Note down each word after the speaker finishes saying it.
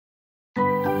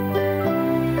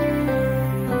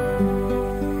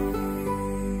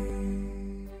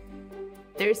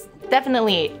there's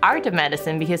definitely art of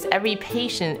medicine because every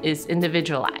patient is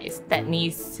individualized that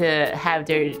needs to have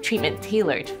their treatment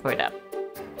tailored for them.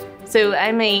 So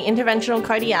I'm an interventional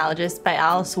cardiologist, but I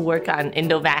also work on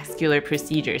endovascular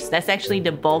procedures. That's actually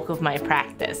the bulk of my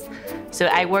practice. So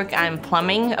I work on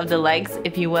plumbing of the legs,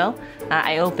 if you will.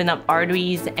 I open up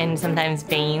arteries and sometimes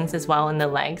veins as well in the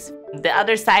legs. The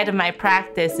other side of my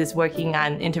practice is working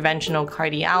on interventional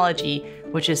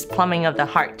cardiology, which is plumbing of the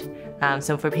heart.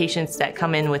 So for patients that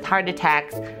come in with heart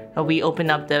attacks, we open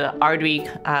up the artery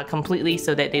completely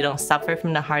so that they don't suffer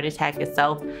from the heart attack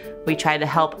itself. We try to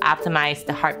help optimize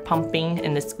the heart pumping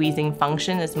and the squeezing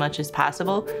function as much as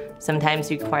possible, sometimes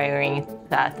requiring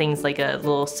things like a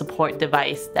little support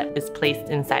device that is placed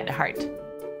inside the heart.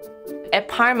 At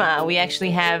Parma, we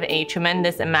actually have a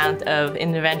tremendous amount of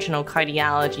interventional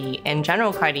cardiology and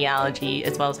general cardiology,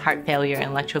 as well as heart failure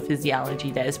and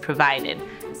electrophysiology that is provided,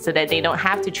 so that they don't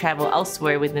have to travel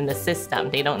elsewhere within the system.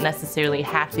 They don't necessarily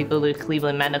have to go to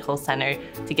Cleveland Medical Center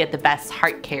to get the best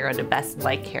heart care or the best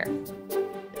leg care.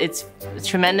 It's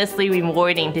tremendously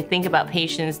rewarding to think about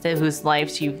patients whose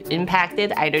lives you've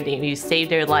impacted. Either you saved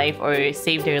their life or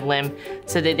saved their limb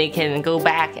so that they can go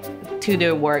back to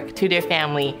their work, to their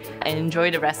family, and enjoy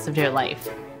the rest of their life.